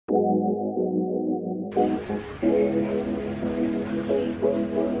Welcome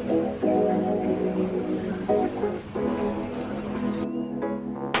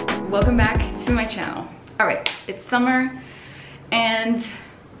back to my channel. All right, it's summer, and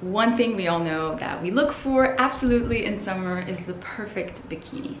one thing we all know that we look for absolutely in summer is the perfect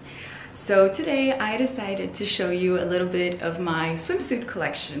bikini. So today I decided to show you a little bit of my swimsuit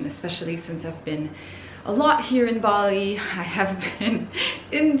collection, especially since I've been a lot here in Bali. I have been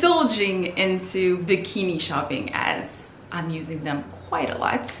indulging into bikini shopping as I'm using them quite a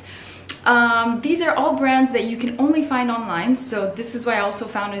lot. These are all brands that you can only find online, so this is why I also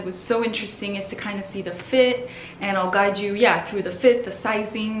found it was so interesting, is to kind of see the fit, and I'll guide you through the fit, the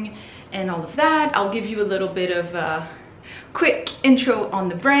sizing, and all of that. I'll give you a little bit of a quick intro on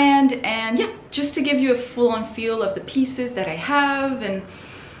the brand, and just to give you a full-on feel of the pieces that I have and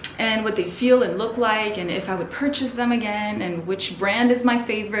what they feel and look like, and if I would purchase them again, and which brand is my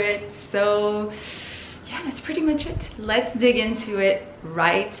favorite. So yeah, that's pretty much it. Let's dig into it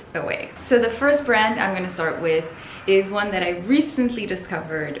right away. So the first brand I'm going to start with is one that I recently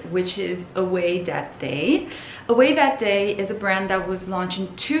discovered, which is Away That Day. Away That Day is a brand that was launched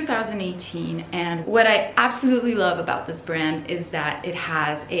in 2018, and what I absolutely love about this brand is that it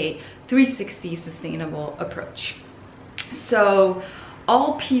has a 360 sustainable approach. So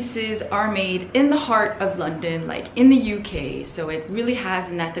all pieces are made in the heart of London, like in the UK, so it really has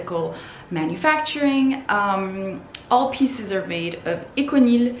an ethical manufacturing. All pieces are made of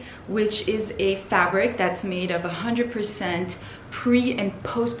Econil, which is a fabric that's made of 100% pre and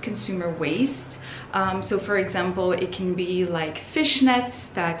post-consumer waste. So for example, it can be like fish nets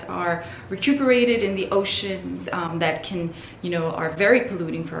that are recuperated in the oceans, that can, are very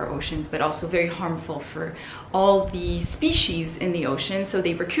polluting for our oceans, but also very harmful for all the species in the ocean. So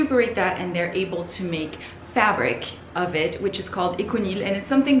they recuperate that and they're able to make fabric of it, which is called Econil, and it's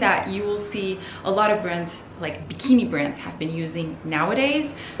something that you will see a lot of brands, like bikini brands, have been using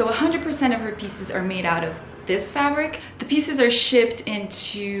nowadays. So 100% of her pieces are made out of this fabric. The pieces are shipped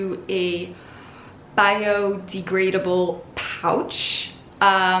into a biodegradable pouch,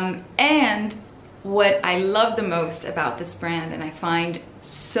 and what I love the most about this brand, and I find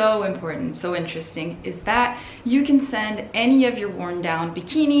so important, so interesting, is that you can send any of your worn down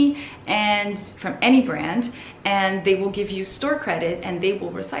bikini and from any brand, and they will give you store credit and they will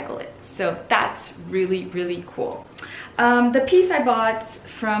recycle it. So that's really, really cool. The piece I bought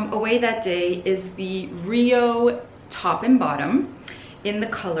from Away That Day is the Rio top and bottom in the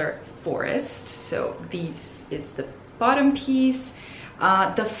color Forest. So this is the bottom piece.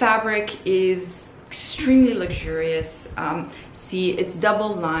 The fabric is extremely luxurious. See, it's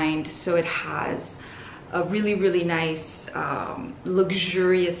double lined, so it has a really, really nice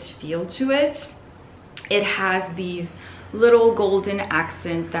luxurious feel to it. It has these little golden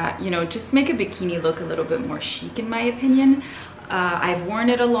accent that, just make a bikini look a little bit more chic, in my opinion. I've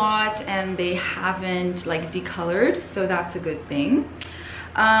worn it a lot and they haven't like decolored, so that's a good thing.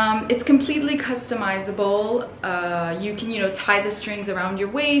 It's completely customizable. You can, tie the strings around your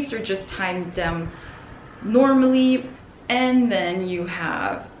waist or just tie them normally. And then you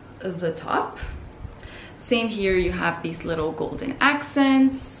have the top. Same here, you have these little golden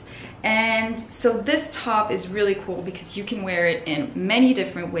accents. And so this top is really cool because you can wear it in many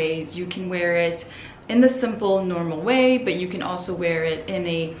different ways. You can wear it in the simple, normal way, but you can also wear it in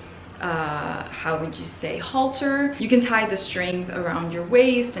a how would you say, halter. You can tie the strings around your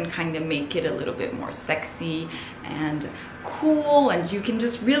waist and kind of make it a little bit more sexy and cool, and you can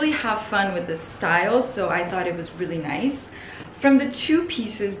just really have fun with this style. So I thought it was really nice. From the two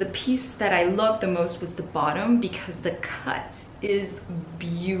pieces, the piece that I loved the most was the bottom, because the cut is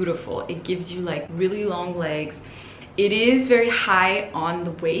beautiful. It gives you like really long legs. It is very high on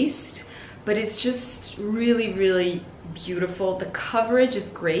the waist, but it's just really, really beautiful. The coverage is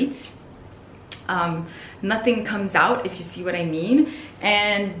great. Nothing comes out, if you see what I mean,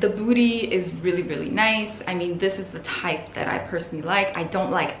 and the booty is really, really nice. I mean, this is the type that I personally like. I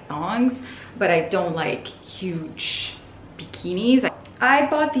don't like thongs, but I don't like huge bikinis. I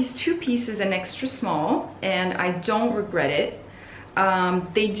bought these two pieces in extra small and I don't regret it.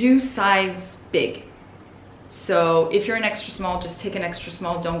 They do size big, so if you're an extra small, just take an extra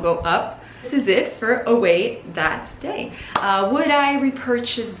small, don't go up. This is it for Away That Day. Would I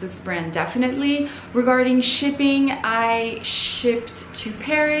repurchase this brand? Definitely. Regarding shipping, I shipped to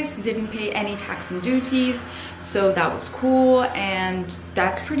Paris, didn't pay any tax and duties, so that was cool, and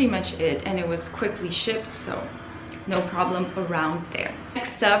that's pretty much it. And it was quickly shipped, so no problem around there.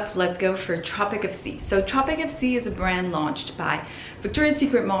 Next up, let's go for Tropic of C. So Tropic of C is a brand launched by Victoria's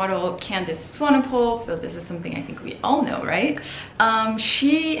Secret model Candice Swanepoel. So this is something I think we all know, right?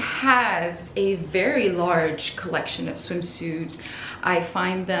 She has a very large collection of swimsuits. I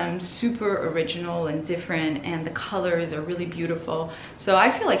find them super original and different, and the colors are really beautiful. So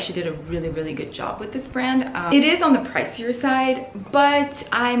I feel like she did a really good job with this brand. It is on the pricier side, but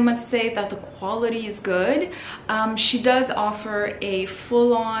I must say that the quality is good. She does offer a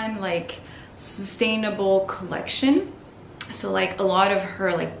full-on like sustainable collection. So like a lot of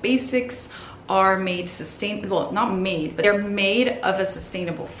her like basics are made sustainable, well, not made, but they're made of a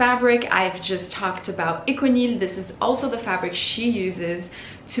sustainable fabric. I've just talked about Econil. This is also the fabric she uses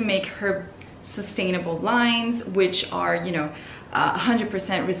to make her sustainable lines, which are, you know, 100%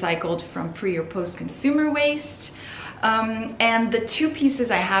 recycled from pre or post consumer waste. And the two pieces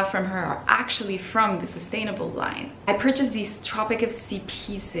I have from her are actually from the sustainable line. I purchased these Tropic of C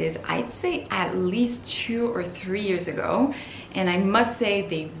pieces, I'd say at least 2 or 3 years ago. And I must say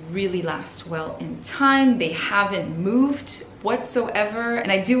they really last well in time. They haven't moved whatsoever.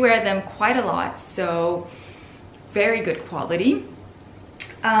 And I do wear them quite a lot, so very good quality.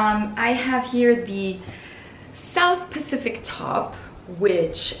 I have here the South Pacific top,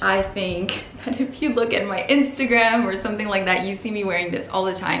 which I think that if you look at my Instagram or something like that, you see me wearing this all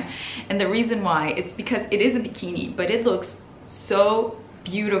the time. And the reason why, it's because it is a bikini, but it looks so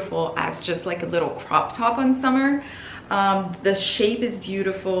beautiful as just like a little crop top on summer. The shape is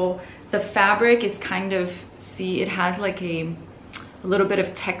beautiful. The fabric is kind of, see, it has like a little bit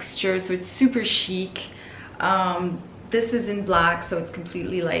of texture, so it's super chic. This is in black, so it's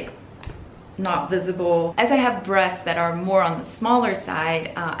completely like not visible. As I have breasts that are more on the smaller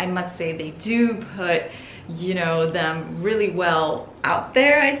side, I must say they do put, you know, them really well out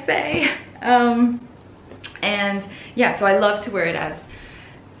there, I'd say. And yeah, so I love to wear it as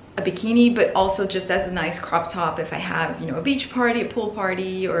a bikini, but also just as a nice crop top if I have, you know, a beach party, a pool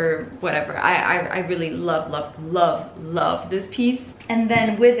party, or whatever. I really love this piece. And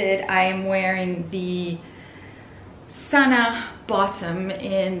then with it, I am wearing the Sana bottom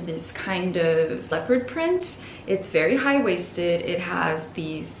in this kind of leopard print. It's very high-waisted. It has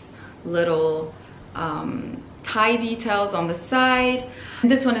these little tie details on the side. And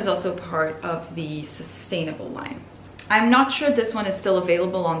this one is also part of the sustainable line. I'm not sure this one is still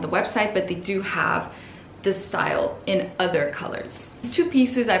available on the website, but they do have this style in other colors. These two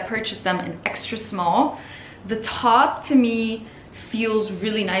pieces, I purchased them in extra small. The top to me feels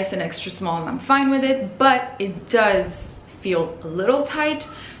really nice and extra small, and I'm fine with it, but it does feel a little tight.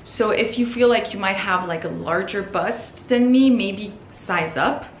 So if you feel like you might have like a larger bust than me, maybe size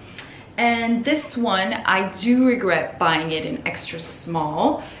up. And this one, I do regret buying it in extra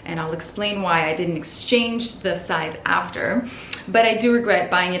small, and I'll explain why I didn't exchange the size after. But I do regret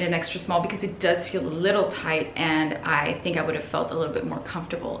buying it in extra small because it does feel a little tight, and I think I would have felt a little bit more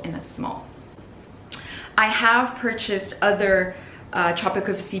comfortable in a small. I have purchased other Tropic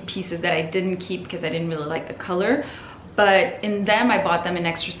of C pieces that I didn't keep because I didn't really like the color, but in them I bought them in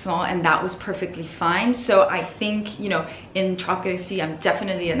extra small, and that was perfectly fine. So I think, you know, in Tropic of C I'm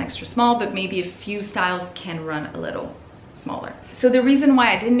definitely an extra small, but maybe a few styles can run a little smaller. So the reason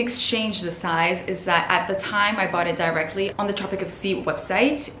why I didn't exchange the size is that at the time I bought it directly on the Tropic of C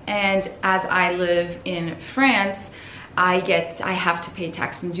website, and as I live in France, I have to pay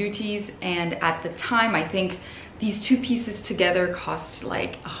tax and duties, and at the time I think these two pieces together cost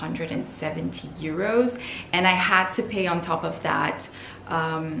like 170 euros, and I had to pay on top of that,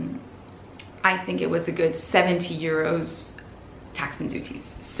 I think it was a good 70 euros tax and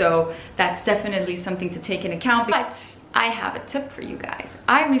duties. So that's definitely something to take into account. But I have a tip for you guys.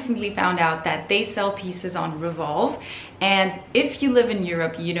 I recently found out that they sell pieces on Revolve, and if you live in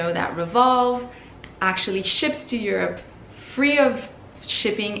Europe, you know that Revolve actually ships to Europe free of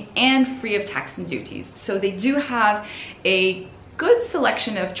shipping and free of tax and duties. So they do have a good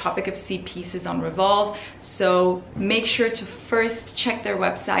selection of Tropic of C pieces on Revolve, so make sure to first check their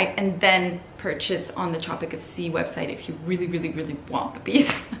website and then purchase on the Tropic of C website if you really want the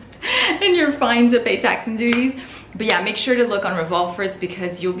piece and you're fine to pay tax and duties. But yeah, make sure to look on Revolve first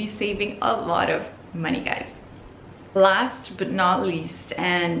because you'll be saving a lot of money, guys. Last but not least,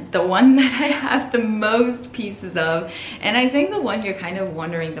 and the one that I have the most pieces of, and I think the one you're kind of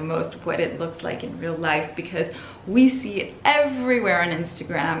wondering the most what it looks like in real life because we see it everywhere on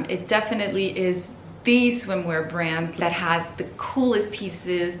Instagram. It definitely is the swimwear brand that has the coolest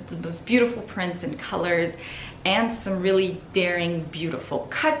pieces, the most beautiful prints and colors, and some really daring, beautiful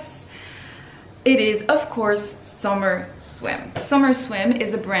cuts. It is, of course, Sommer Swim. Sommer Swim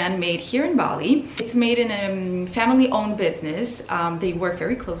is a brand made here in Bali. It's made in a family-owned business. They work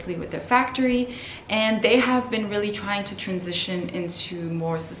very closely with their factory, and they have been really trying to transition into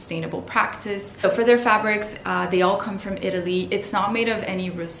more sustainable practice. So for their fabrics, they all come from Italy. It's not made of any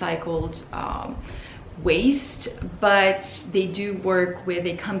recycled waste, but they do work with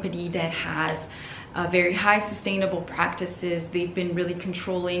a company that has very high sustainable practices. They've been really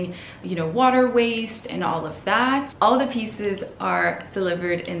controlling, you know, water waste and all of that. All the pieces are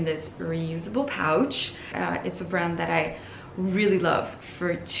delivered in this reusable pouch. It's a brand that I really love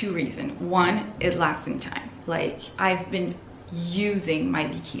for two reasons. One, it lasts in time. Like, I've been using my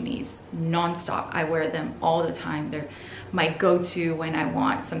bikinis non-stop. I wear them all the time. They're my go-to when I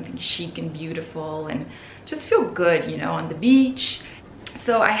want something chic and beautiful and just feel good, you know, on the beach.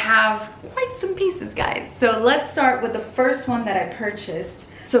 So I have quite some pieces, guys. So let's start with the first one that I purchased.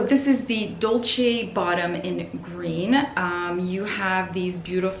 So this is the Dolce bottom in green. You have these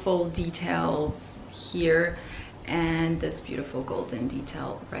beautiful details here and this beautiful golden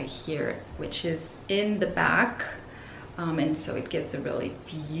detail right here, which is in the back. And so it gives a really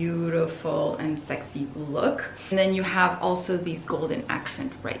beautiful and sexy look. And then you have also these golden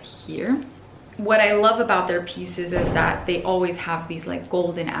accent right here. What I love about their pieces is that they always have these like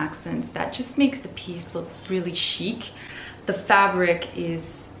golden accents that just makes the piece look really chic. The fabric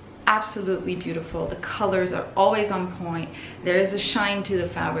is absolutely beautiful. The colors are always on point. There is a shine to the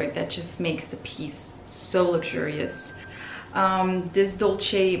fabric that just makes the piece so luxurious. This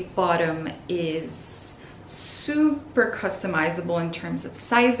Dolce bottom is super customizable in terms of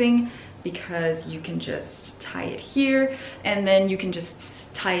sizing, because you can just tie it here and then you can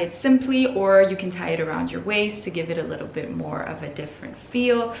just tie it simply, or you can tie it around your waist to give it a little bit more of a different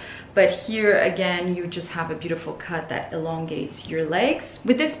feel. But here again, you just have a beautiful cut that elongates your legs.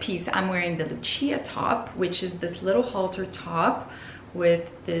 With this piece, I'm wearing the Lucia top, which is this little halter top with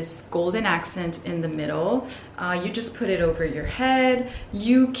this golden accent in the middle. You just put it over your head.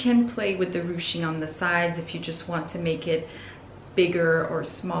 You can play with the ruching on the sides if you just want to make it bigger or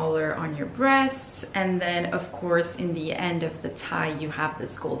smaller on your breasts. And then of course in the end of the tie you have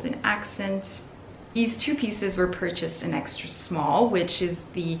this golden accent. These two pieces were purchased in extra small, which is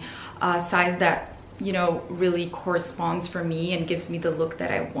the size that, you know, really corresponds for me and gives me the look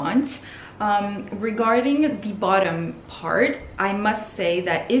that I want. Regarding the bottom part, I must say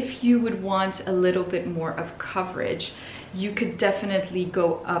that if you would want a little bit more of coverage, you could definitely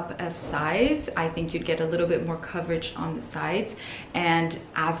go up a size. I think you'd get a little bit more coverage on the sides, and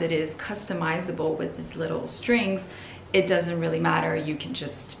as it is customizable with these little strings, it doesn't really matter. You can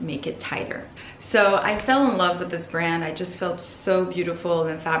just make it tighter. So I fell in love with this brand. I just felt so beautiful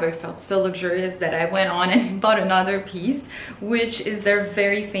and the fabric felt so luxurious that I went on and bought another piece, which is their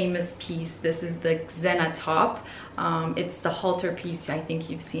very famous piece. This is the Xena top. It's the halter piece I think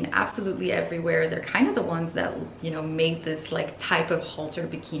you've seen absolutely everywhere. They're kind of the ones that, you know, made this like type of halter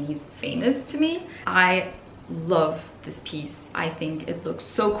bikinis famous to me. I love this piece. I think it looks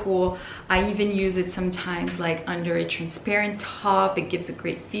so cool. I even use it sometimes like under a transparent top. It gives a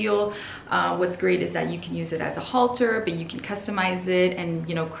great feel. What's great is that you can use it as a halter, but you can customize it and,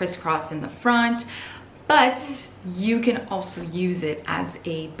 you know, crisscross in the front. But you can also use it as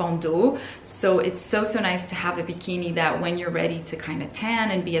a bandeau. So it's so nice to have a bikini that when you're ready to kind of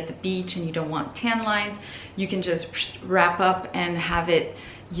tan and be at the beach and you don't want tan lines, you can just wrap up and have it,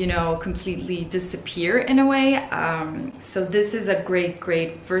 you know, completely disappear in a way. So this is a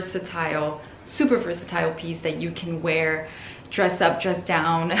great versatile, super versatile piece that you can wear, dress up, dress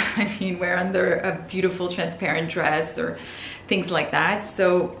down. I mean, wear under a beautiful transparent dress or things like that.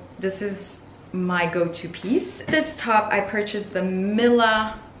 So this is my go-to piece. This top, I purchased the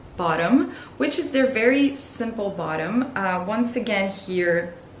Milla bottom, which is their very simple bottom. Once again,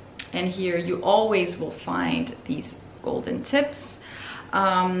 here and here, you always will find these golden tips,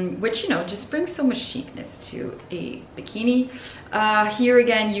 which, you know, just brings so much chicness to a bikini. Here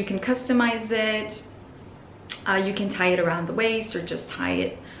again, you can customize it. You can tie it around the waist or just tie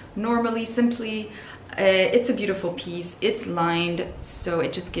it normally, simply. It's a beautiful piece. It's lined, so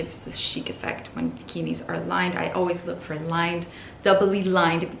it just gives this chic effect when bikinis are lined. I always look for lined, doubly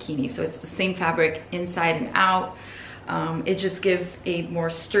lined bikini, so it's the same fabric inside and out. It just gives a more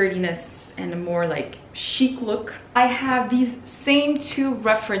sturdiness and a more like chic look. I have these same two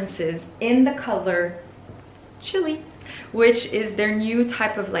references in the color Chili, which is their new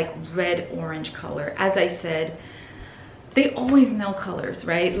type of like red orange color. As I said, they always nail colors,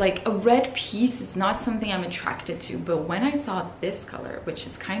 right? Like a red piece is not something I'm attracted to, but when I saw this color, which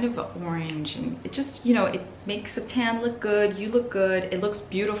is kind of an orange, and it just, you know, it makes a tan look good, you look good, it looks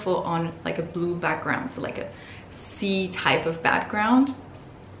beautiful on like a blue background, so like a sea type of background.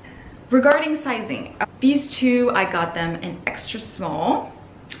 Regarding sizing, these two, I got them in extra small.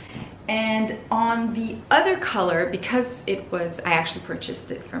 And on the other color, because it was, I actually purchased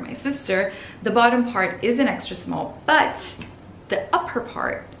it for my sister, the bottom part is an extra small, but the upper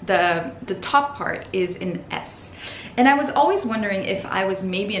part, the top part is in S. And I was always wondering if I was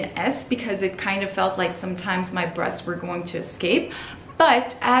maybe an S, because it kind of felt like sometimes my breasts were going to escape.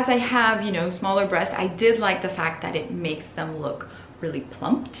 But as I have, you know, smaller breasts, I did like the fact that it makes them look really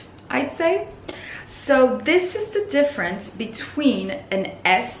plumped, I'd say. So this is the difference between an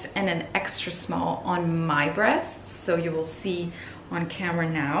S and an extra small on my breasts. So you will see on camera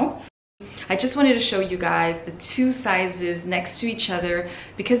now. I just wanted to show you guys the two sizes next to each other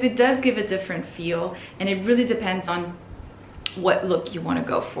because it does give a different feel, and it really depends on what look you want to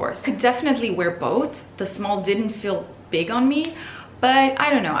go for. So I could definitely wear both. The small didn't feel big on me, but I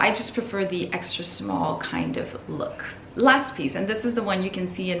don't know, I just prefer the extra small kind of look. Last piece, and this is the one you can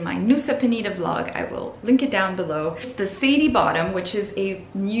see in my Nusa Penida vlog. I will link it down below. It's the Sadie bottom, which is a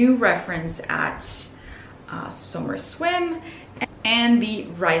new reference at Sommer Swim, and the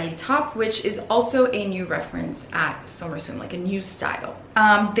Riley top, which is also a new reference at Sommer Swim, like a new style.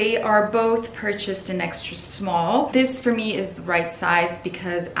 They are both purchased in extra small. This for me is the right size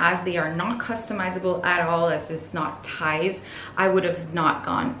because as they are not customizable at all, as it's not ties, I would have not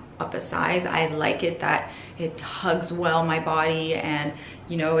gone up a size. I like it that it hugs well my body, and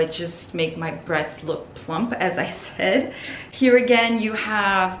you know, it just make my breasts look plump, as I said. Here again, you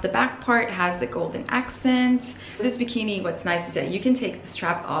have the back part has a golden accent. This bikini, what's nice is that you can take the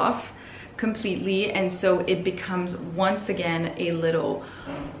strap off completely, and so it becomes once again a little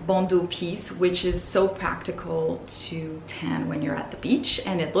bandeau piece, which is so practical to tan when you're at the beach,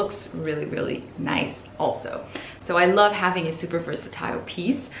 and it looks really, really nice also. So I love having a super versatile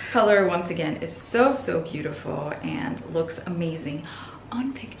piece. Color, once again, is so, so beautiful and looks amazing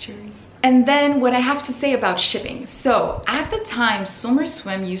on pictures. And then what I have to say about shipping. So at the time, Sommer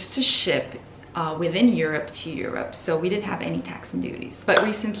Swim used to ship within Europe to Europe, so we didn't have any tax and duties. But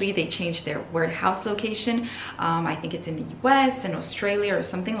recently they changed their warehouse location. I think it's in the US and Australia or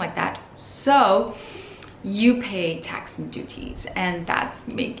something like that. So you pay tax and duties, and that's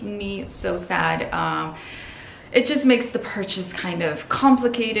making me so sad. It just makes the purchase kind of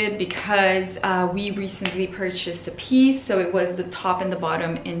complicated because we recently purchased a piece, so it was the top and the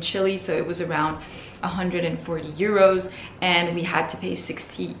bottom in Chile, so it was around 140 euros, and we had to pay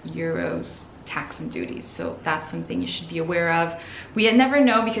 60 euros tax and duties. So that's something you should be aware of. We never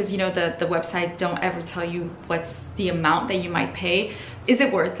know because, you know, the website don't ever tell you what's the amount that you might pay. Is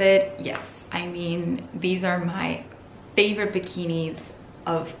it worth it? Yes. I mean, these are my favorite bikinis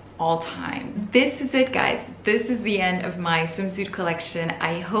of all time. This is it, guys. This is the end of my swimsuit collection.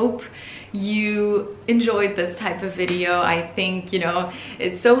 I hope you enjoyed this type of video. I think, you know,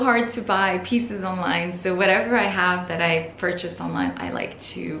 it's so hard to buy pieces online, so whatever I have that I purchased online, I like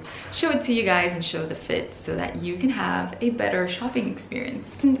to show it to you guys and show the fit so that you can have a better shopping experience.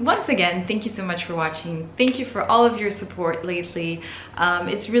 And once again, thank you so much for watching. Thank you for all of your support lately.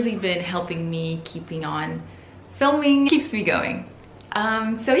 It's really been helping me keeping on filming, keeps me going.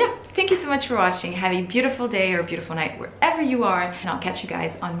 So yeah, thank you so much for watching. Have a beautiful day or a beautiful night wherever you are, and I'll catch you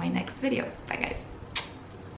guys on my next video. Bye guys.